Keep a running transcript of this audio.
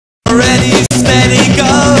Ready, steady,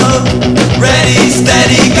 go. Ready,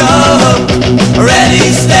 steady, go.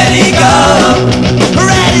 Ready, steady, go.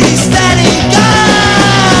 Ready, steady, go.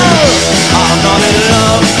 I'm not in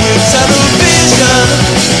love with television.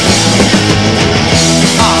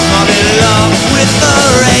 I'm not in love with the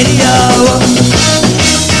radio.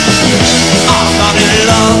 I'm not in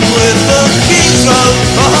love with the King's Road.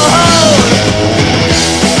 Oh,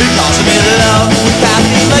 because I'm in love with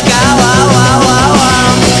Kathy McGowan.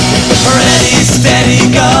 Ready,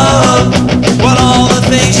 steady, go. Well, all the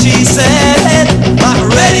things she said.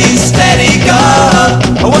 Ready, steady, go.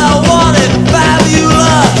 Well, wanted,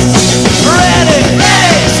 fabulous. Ready,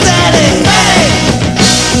 hey, steady, hey,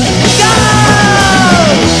 go.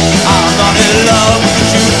 I'm not in love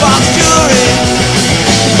with jukebox jury.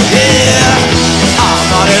 Yeah, I'm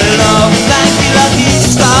not in love with thank you, lucky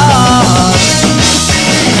stars.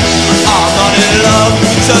 I'm not in love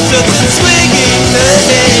with touch and swinging.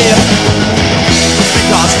 Hey,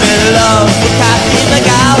 because I'm in love with Kathy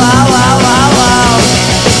McGowan.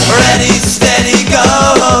 Ready, steady, go.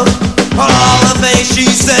 All the things she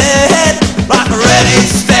said. Like ready,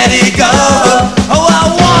 steady, go. Oh,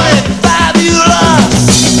 I want it fabulous.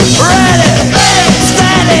 Ready, hey,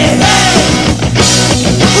 steady, hey,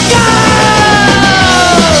 go.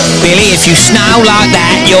 Billy, if you snow like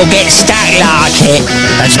that, you'll get stuck like it.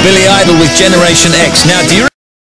 That's Billy Idol with Generation X. Now, do you